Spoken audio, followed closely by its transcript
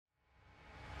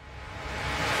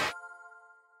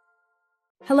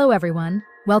Hello everyone,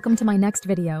 welcome to my next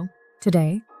video.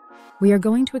 Today, we are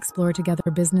going to explore together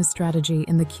business strategy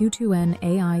in the Q2N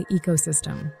AI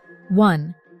ecosystem.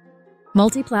 1.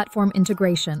 Multi-platform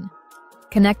integration,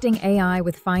 connecting AI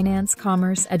with finance,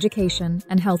 commerce, education,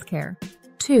 and healthcare.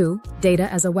 2.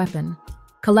 Data as a weapon,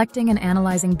 collecting and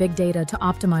analyzing big data to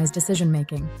optimize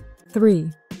decision-making.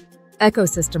 3.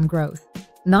 Ecosystem growth,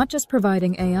 not just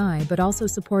providing AI but also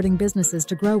supporting businesses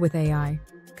to grow with AI.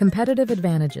 Competitive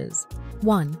advantages.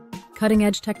 1.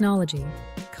 Cutting-edge technology,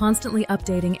 constantly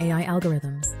updating AI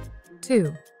algorithms.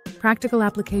 2. Practical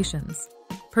applications,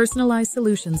 personalized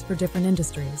solutions for different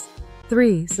industries.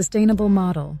 3. Sustainable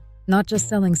model, not just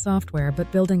selling software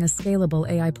but building a scalable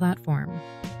AI platform.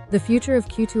 The future of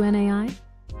Q2N AI?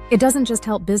 It doesn't just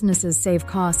help businesses save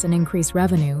costs and increase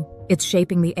revenue, it's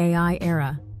shaping the AI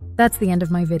era. That's the end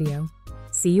of my video.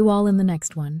 See you all in the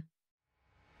next one.